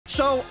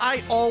So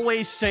I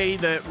always say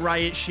that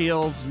riot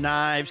shields,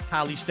 knives,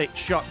 Kali sticks,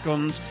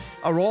 shotguns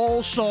are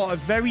all sort of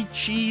very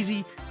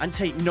cheesy and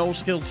take no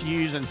skill to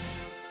use, and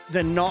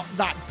they're not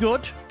that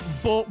good.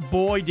 But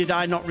boy, did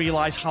I not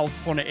realize how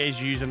fun it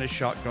is using a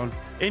shotgun.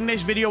 In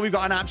this video, we've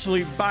got an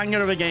absolute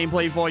banger of a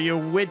gameplay for you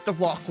with the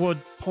LOCKWOOD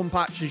pump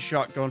action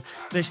shotgun.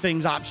 This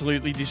thing's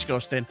absolutely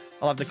disgusting.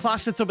 I'll have the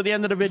class set up at the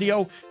end of the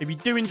video. If you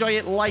do enjoy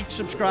it, like,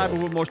 subscribe, I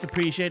would most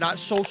appreciate that.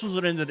 Socials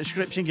are in the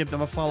description. Give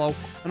them a follow.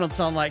 And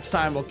until next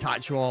time, we'll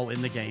catch you all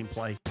in the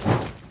gameplay.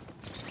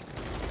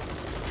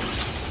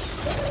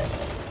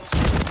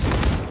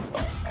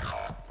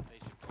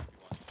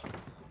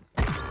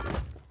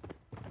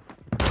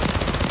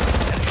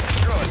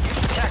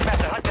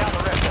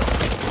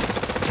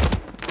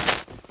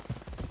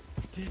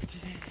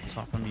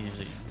 Top of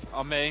music.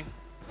 On me.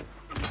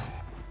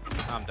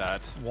 I'm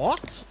dead.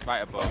 What? Right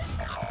above.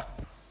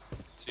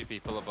 Two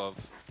people above.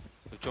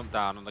 They've jumped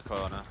down on the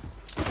corner.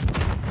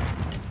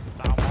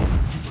 Down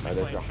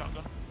one.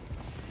 Shotgun.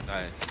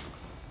 Nice.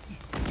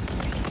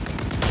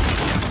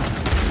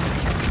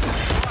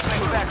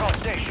 Back on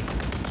station.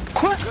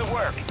 Good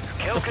work.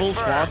 Kill The full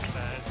squad.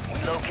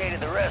 We located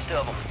the rest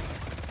of them.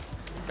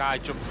 Guy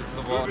jumps into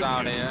the water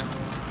down here.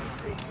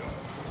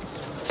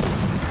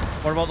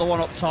 What about the one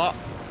up top?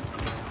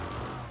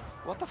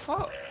 What the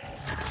fuck?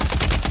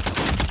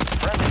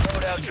 Friendly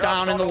loadout He's drops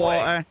down in on the way.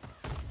 water.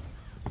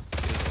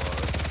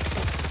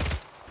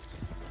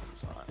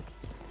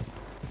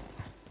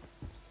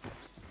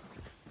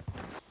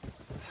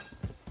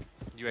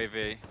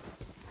 UAV.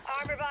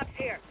 Armor box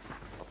here.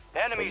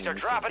 Enemies are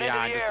dropping into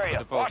Behind the us, area.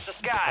 above. Watch the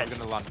skies. I'm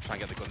gonna land and try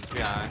and get the guns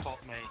behind.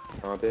 Fuck me.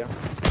 Un à terre.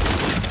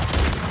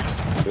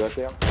 Deux à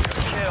terre.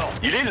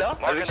 Kill. Il est là,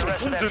 Marking avec the son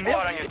rest of pompe that de squad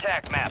merde. on your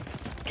tac map.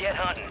 Get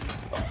hunting.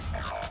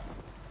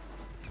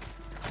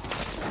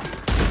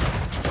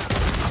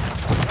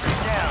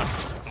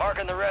 Down.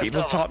 Marking the rest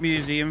People of them. top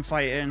museum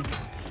fighting.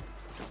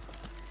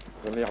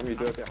 J'en ai remis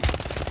deux à terre.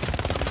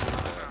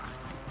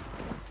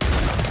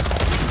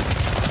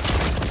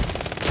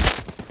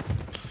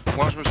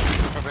 Moi je me suis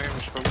préparé, mais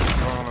je sais pas où je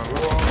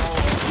vais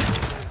là.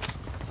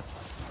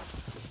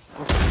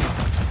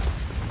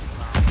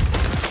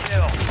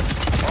 Kill.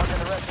 Marking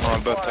the rest of Oh, the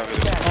le squad bâtard, on il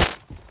your est tac.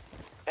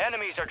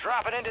 Enemies are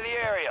dropping into the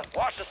area.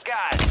 Watch the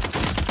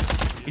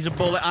skies. He's a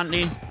bullet,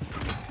 Anthony.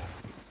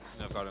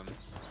 No, got him.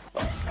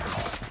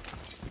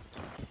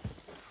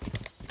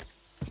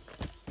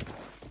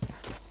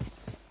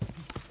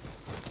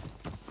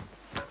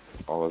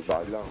 On va se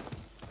barrer de là.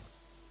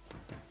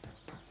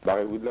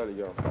 Barrez-vous de là, les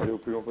gars. Allez au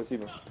plus loin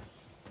possible.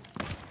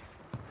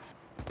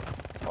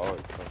 Oh,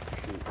 putain,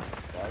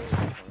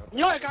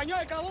 chier.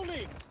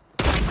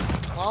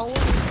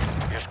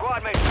 Your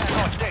squad mates back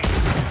on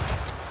station.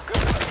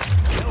 Good.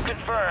 Kill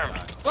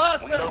confirmed.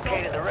 We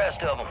located the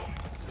rest of them.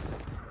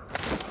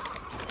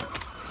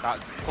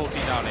 That full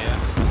team down here.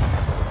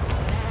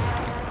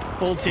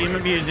 Full team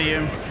at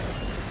museum.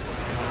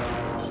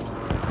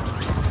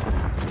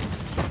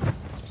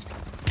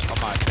 On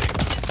my thing.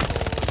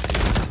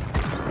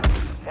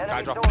 Guy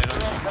Enemy dropping in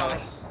soldier on incoming.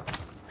 us.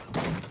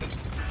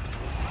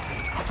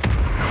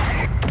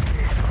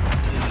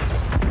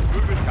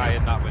 Guy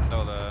in that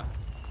window there.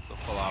 The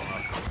full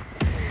armor.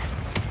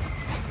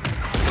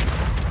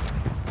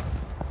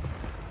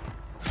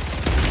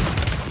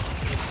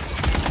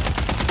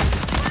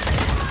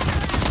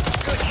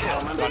 Good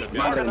kill.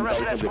 Marking the rest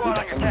of that squad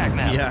on your tac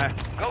map. Yeah.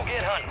 Go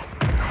get hunting.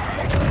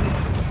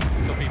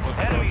 Some people.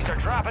 Enemies are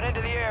dropping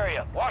into the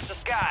area. Watch the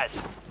skies.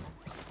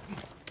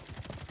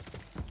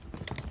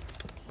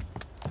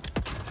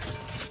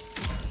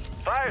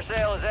 Fire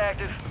sale is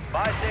active.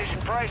 Buy station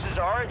prices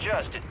are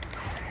adjusted.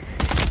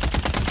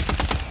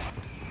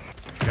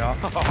 Yeah.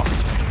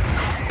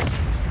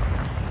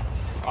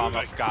 Oh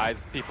my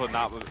guys, people in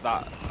that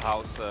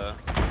house.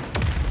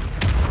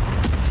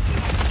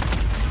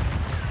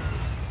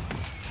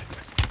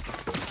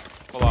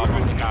 Full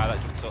armor, the guy that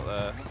jumps up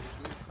there.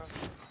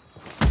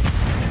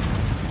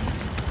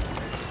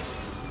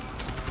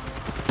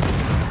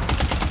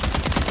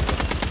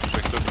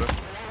 Check le bleu.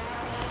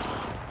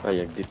 Ah,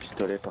 y'a que des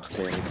pistolets par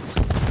terre.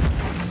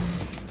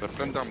 T'as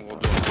plein d'armes gros.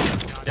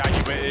 Yeah,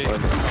 you waited.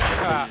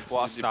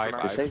 What a sniper.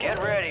 Essaye.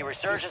 Get ready.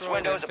 Resurgence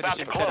window's about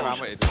to Turn around,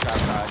 close. waited, this guy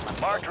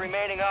died. Marked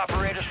remaining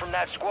operators from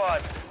that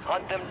squad.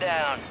 Hunt them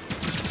down.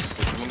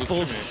 Tout le monde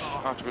au-dessus,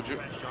 mais. Ah, tu peux tuer.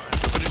 Tu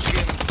peux pas lui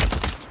tirer.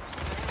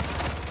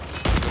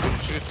 Tu peux lui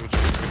tirer, tu peux tuer.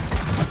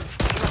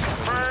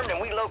 Confirmed,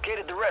 and we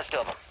located the rest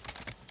of them.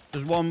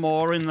 There's one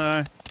more in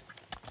there.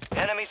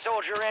 Enemy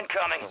soldier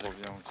incoming. Ça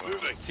revient encore.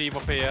 Team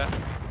up here.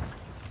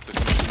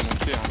 Peut-être que je vais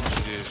monter, hein.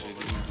 J'ai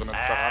une grenade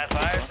Ah, parade.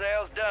 fire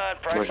sale's done.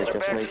 Moi Prices j'ai are qu'un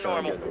back to sniper,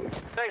 normal. regarde.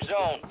 Safe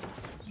zone.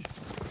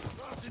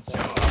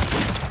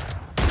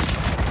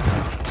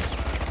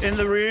 In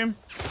the room.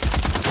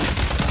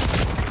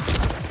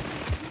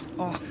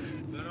 Oh.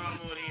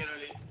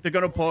 They're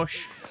gonna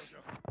push.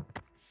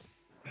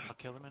 I'll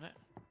kill him in it.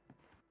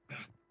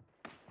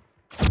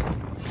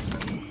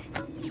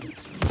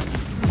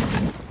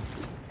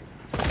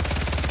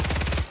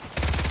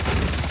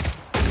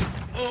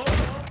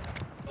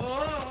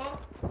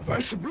 Ouais,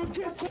 je suis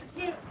bloqué.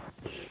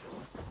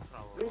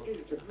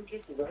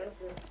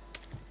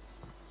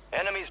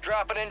 Enemies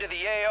dropping into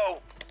the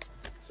AO.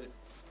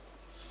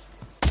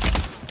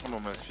 Oh, bon,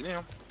 bah, c'est fini,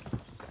 hein.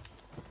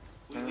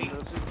 Enemy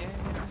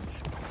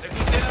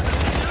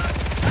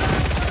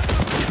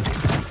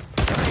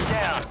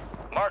down.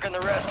 Marking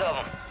the rest of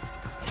them.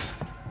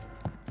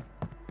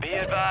 Be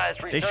advised,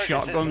 This resurgence is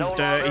shotgun's no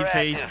dirty, longer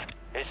T. active.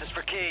 This is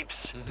for keeps.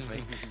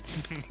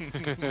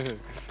 Mm-hmm.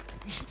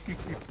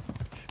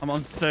 I'm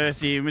on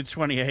 13 with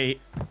 28.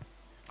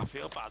 I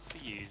feel bad for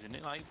using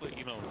it, like, but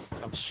you know,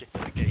 I'm shit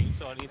at the game,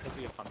 so I need to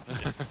be a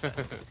fantasy.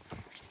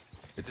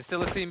 Is there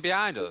still a team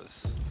behind us?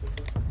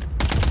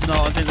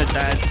 No, I think they're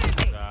dead.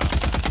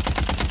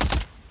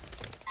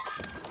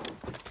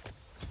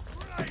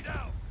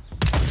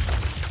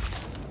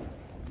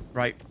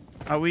 Right.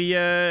 Are we, do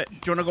you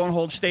want to go and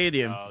hold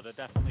stadium? No, they're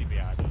definitely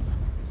behind us.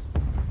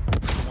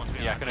 Someone's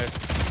Yeah, I behind can. us.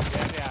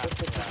 Yeah, they are.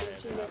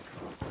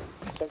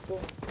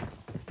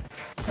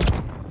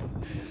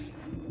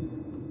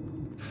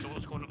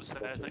 Someone's going up the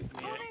stairs next to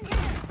me.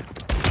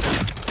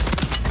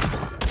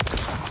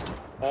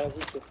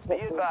 Be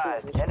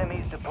advised,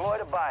 enemies deployed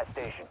a buy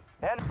station.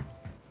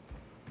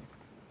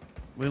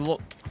 We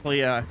look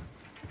clear.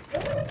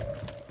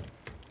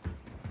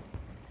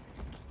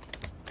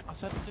 I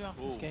said do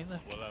after this game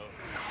left.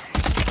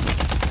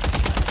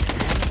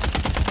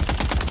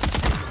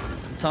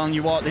 I'm telling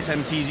you what, this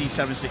MTZ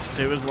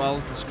 762 as well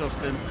is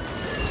disgusting.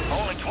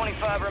 Only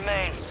 25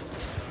 remain.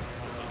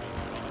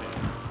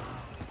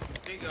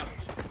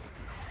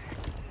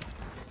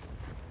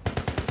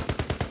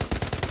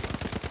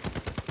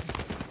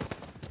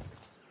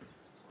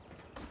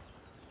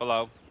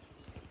 Hello.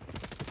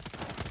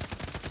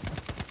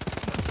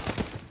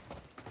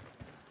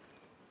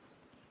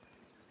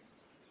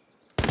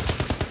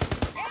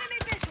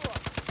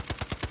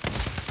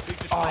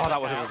 Oh,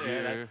 that was a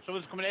review.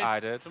 Someone's coming in. I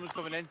did. Someone's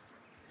coming in.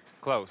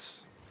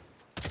 Close.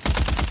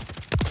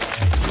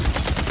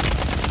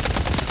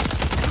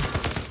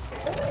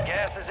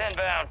 Gas is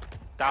inbound.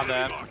 Down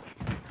there.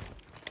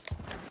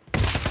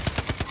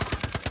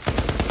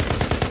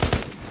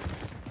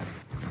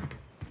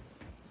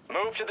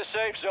 Move to the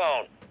safe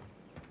zone.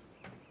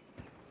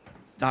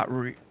 That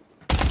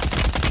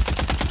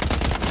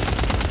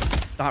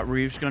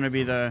roof's gonna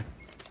be the...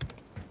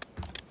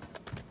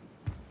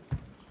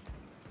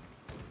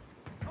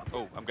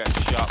 Oh, I'm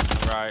getting shot.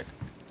 I'm right.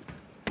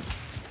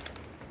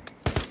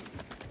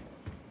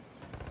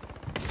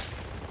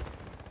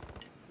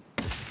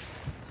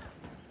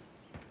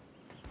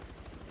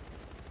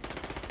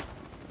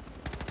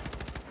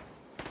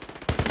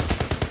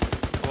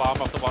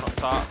 Alarm off the one up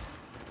top.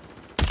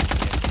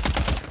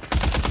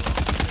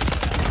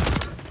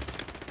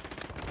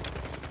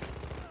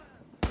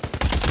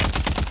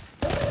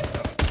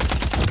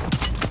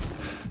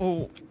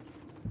 Oh.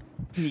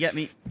 Can you get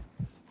me?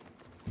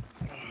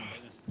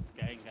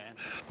 Getting.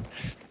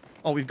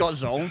 Oh, we've got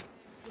zone.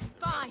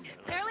 Fine.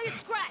 Barely a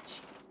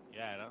scratch.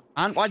 Yeah, I know.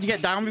 And why'd you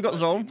get down? We've got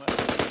zone.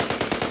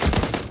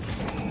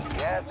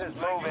 Gas is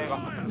moving. Back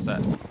up in a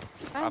sec.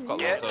 I've got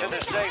Get loads to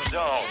of. the safe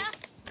zone.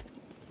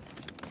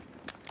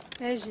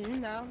 Ouais, j'ai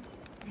une là.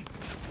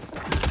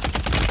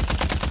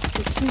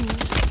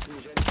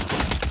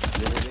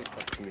 Désolé,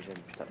 pas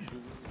fumigène, putain.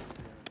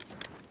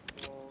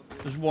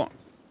 There's one.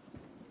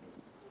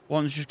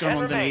 One's just gone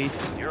 10 remain.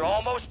 underneath. You're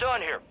almost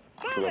done here.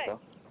 Tu vois pas?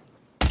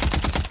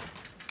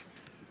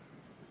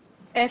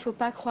 Eh, faut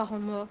pas croire en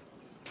moi.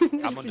 Je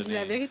te dis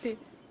la vérité.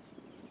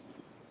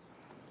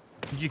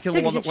 Did you kill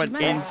the one that went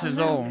into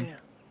zone?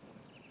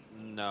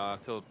 No, I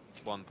killed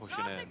one pushing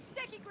in. Tossing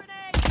sticky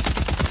grenade.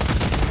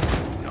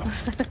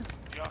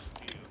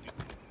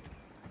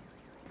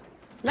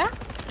 Là?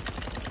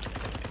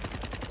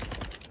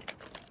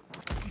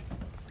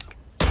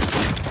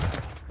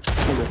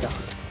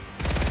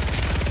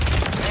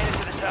 Made it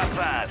to the top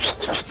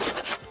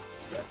 5.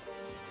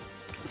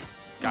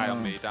 Guy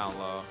on me down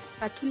low.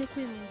 À tous les coups,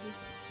 ils m'ont dit.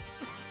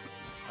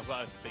 I've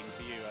got a thing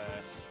for you,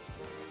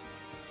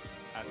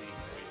 Annie.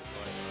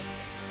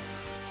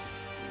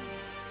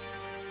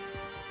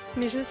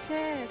 Mais je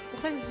sais, c'est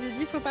pour ça que je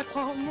dis faut pas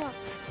croire en moi.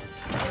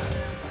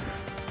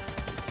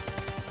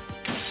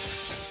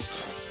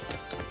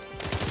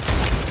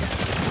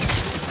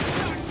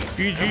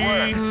 GG!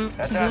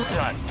 That's done.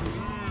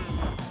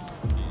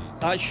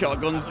 That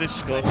shotgun's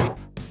disgusting.